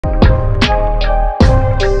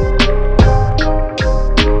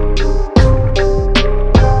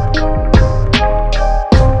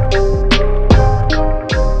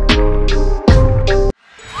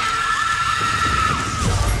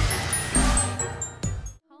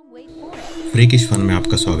फ्रीकिश fun में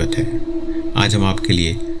आपका स्वागत है। आज हम आपके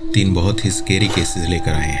लिए 3 बहुत ही स्केरी केसेस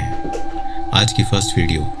लेकर आए हैं। आज की फर्स्ट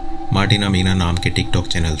वीडियो मार्टिना मीना नाम के टिकटॉक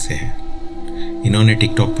चैनल से है। इन्होंने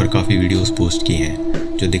टिकटॉक पर काफ़ी वीडियोस पोस्ट की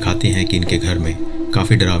हैं जो दिखाती हैं कि इनके घर में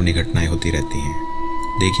काफ़ी डरावनी घटनाएं होती रहती हैं।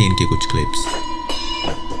 देखिए इनकी कुछ क्लिप्स।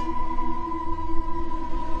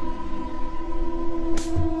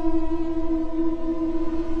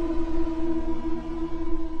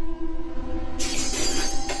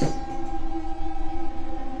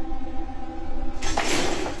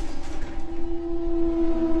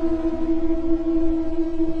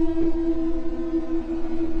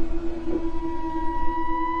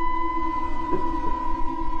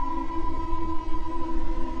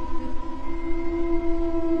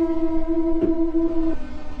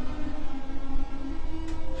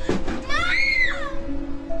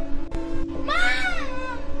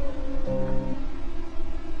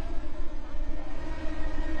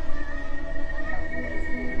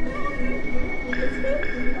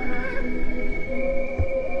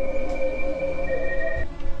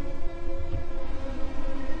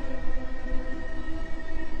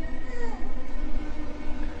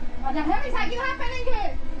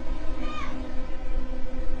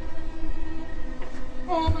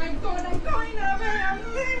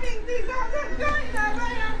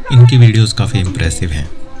 इनकी वीडियोस काफ़ी इम्प्रेसिव हैं,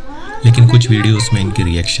 लेकिन कुछ वीडियोस में इनकी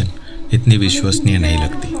रिएक्शन इतनी विश्वसनीय नहीं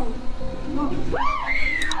लगती।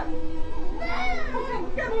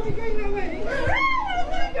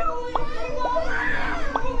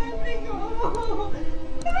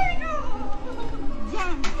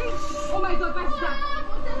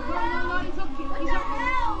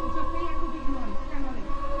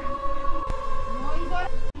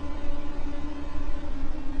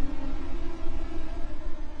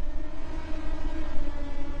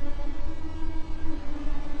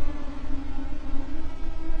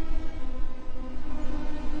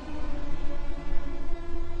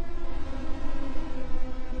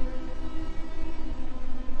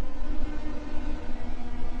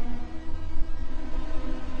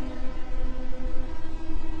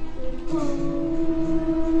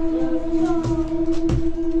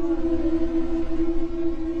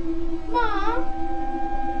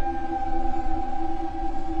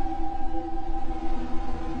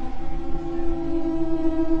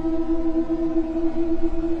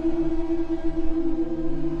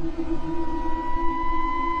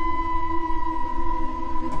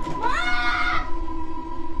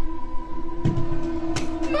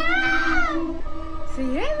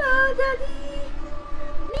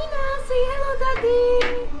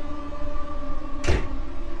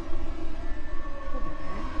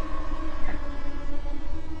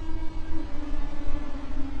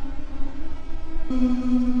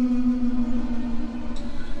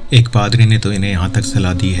 एक पादरी ने तो इन्हें यहाँ तक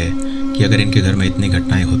सलाह दी है कि अगर इनके घर में इतनी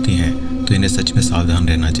घटनाएं होती हैं तो इन्हें सच में सावधान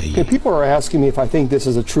रहना चाहिए। People are asking me if I think this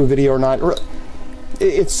is a true video or not.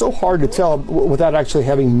 It's so hard to tell without actually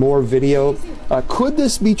having more video. Could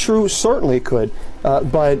this be true? Certainly it could.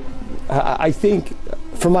 But I think,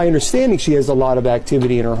 from my understanding, she has a lot of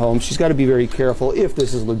activity in her home. She's got to be very careful if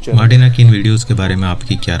this is legitimate. Martina की इन videos के बारे में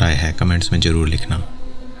आपकी क्या राय है, comments में जरूर लिखना।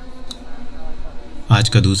 आज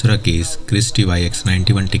का दूसरा case Christie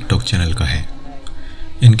YX91 TikTok channel का है।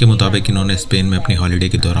 इनके मुताबिक इन्होंने स्पेन में अपनी हॉलिडे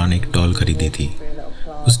के दौरान एक डॉल खरीदी थी।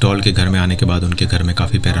 उस डॉल के घर में आने के बाद उनके घर में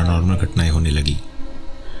काफ़ी पैरानॉर्मल घटनाएं होने लगी,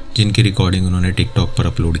 जिनकी रिकॉर्डिंग उन्होंने टिकटॉक पर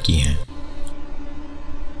अपलोड की हैं।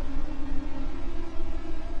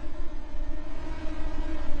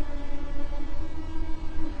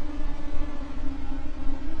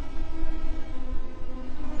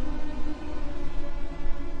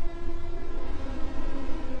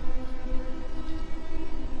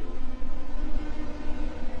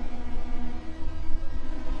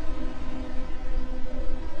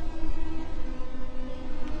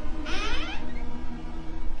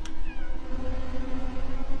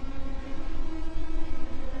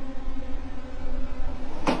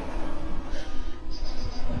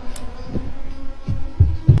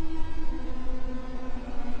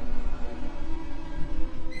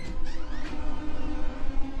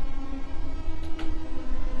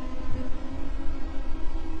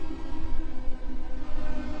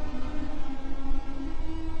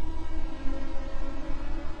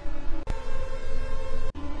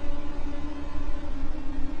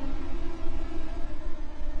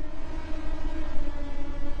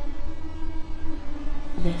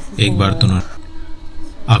 एक बार तो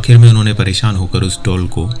आखिर में उन्होंने परेशान होकर उस डॉल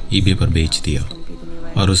को ईबे पर बेच दिया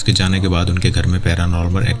और उसके जाने के बाद उनके घर में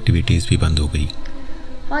पैरानॉर्मल एक्टिविटीज़ भी बंद हो गई।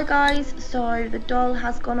 Hi guys, so the doll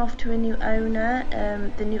has gone off to a new owner.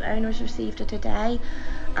 The new owner's received her today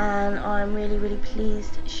and I'm really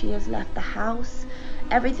pleased she has left the house.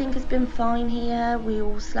 Everything has been fine here. We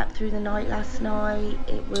all slept through the night last night.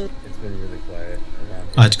 It's been really quiet.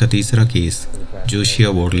 आज का तीसरा case Josiah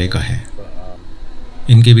वॉर्ले का है।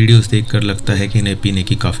 इनके videos देखकर लगता है कि इन्हें पीने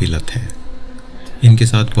की काफ़ी लत है। इनके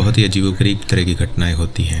साथ बहुत ही अजीबोगरीब तरह की घटनाएं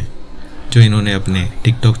होती हैं जो इन्होंने अपने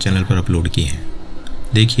टिकटॉक चैनल पर अपलोड की हैं।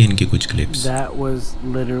 देखिए इनकी कुछ clips. That was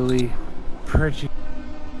literally pretty.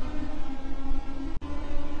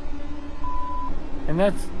 And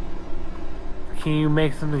that's. Can you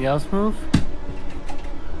make something else move?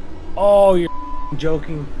 Oh, you're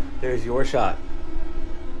joking. There's your shot.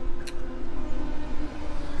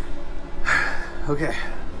 Okay.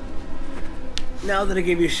 Now that I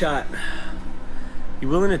gave you a shot, you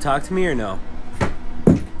willing to talk to me or no?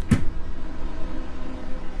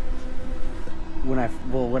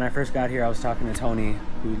 When I first got here, I was talking to Tony,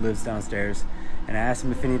 who lives downstairs, and I asked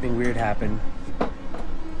him if anything weird happened.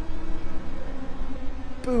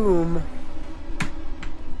 Boom.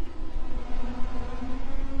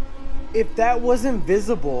 If that wasn't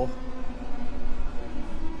visible,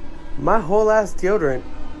 my whole ass deodorant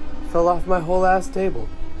fell off my whole ass table.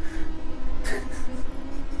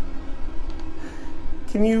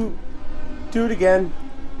 Can you do it again?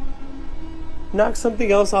 Knock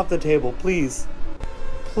something else off the table, please.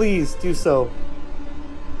 Please do so.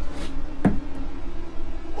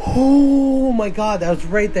 Oh my god, that was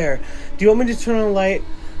right there. Do you want me to turn on the light?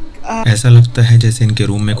 ऐसा लगता है जैसे इनके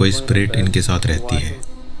room में कोई spirit इनके साथ रहती है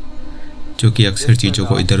जो कि अक्सर चीज़ों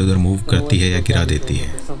को इधर उधर मूव करती है या गिरा देती है।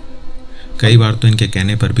 कई बार तो इनके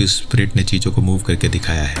कहने पर भी उस स्पिरिट ने चीज़ों को मूव करके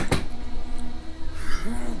दिखाया है।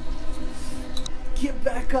 Get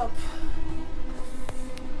back up.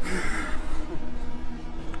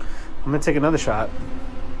 I'm gonna take another shot.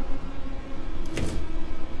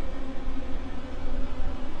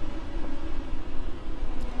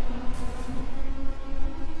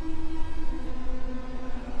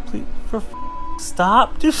 Please,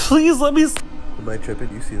 stop, dude! Please let me. Am I tripping?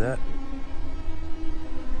 You see that?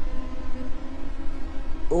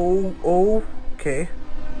 Oh, okay.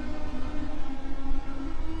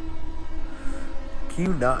 Can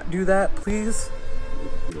you not do that, please?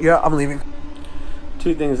 Yeah, I'm leaving.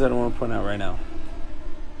 Two things I don't want to point out right now.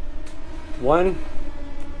 One,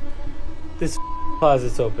 this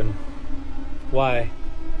closet's open. Why?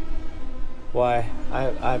 Why?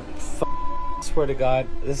 I swear to God,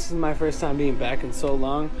 this is my first time being back in so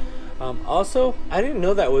long. Also, I didn't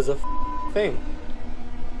know that was a thing.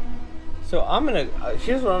 So I'm gonna,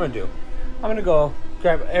 here's what I'm gonna do. I'm gonna go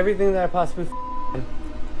grab everything that I possibly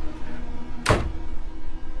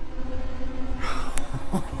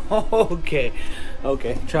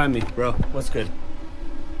Okay, try me, bro. What's good?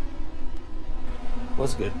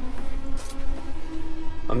 What's good?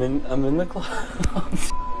 I'm in the closet. I'm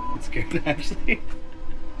scared actually.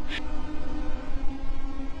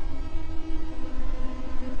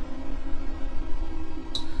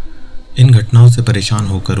 इन घटनाओं से परेशान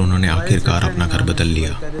होकर उन्होंने आखिरकार अपना घर बदल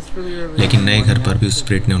लिया, लेकिन नए घर पर भी उस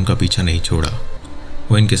स्पिरिट ने उनका पीछा नहीं छोड़ा।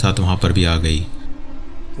 वो इनके साथ वहां पर भी आ गई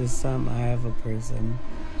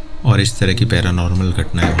और इस तरह की पैरानॉर्मल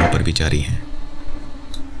घटनाएं वहां पर भी जारी हैं।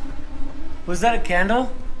 Was that a candle?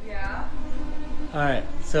 Yeah. All right,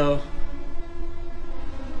 so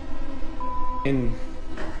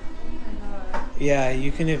yeah,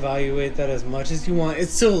 you can evaluate that as much as you want.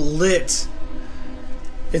 It's still lit.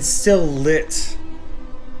 It's still lit.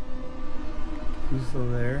 Who's still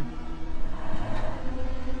there?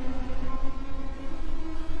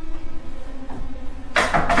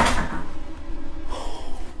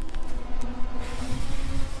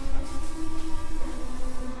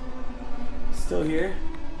 Still here?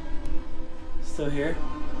 Still here?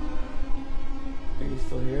 Are you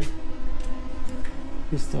still here?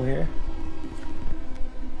 You still here?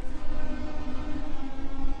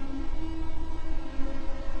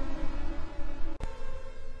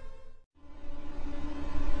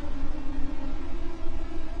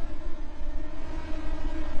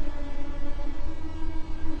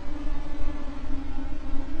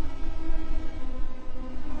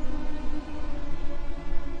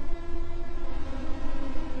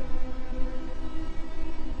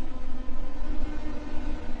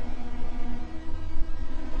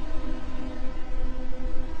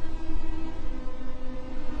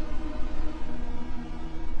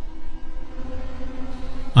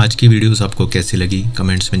 आज की videos आपको कैसी लगी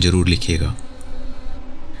comments में ज़रूर लिखिएगा।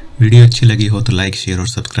 Video अच्छी लगी हो तो लाइक शेयर और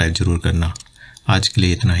सब्सक्राइब जरूर करना। आज के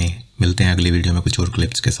लिए इतना ही, मिलते हैं अगली वीडियो में कुछ और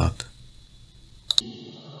क्लिप्स के साथ।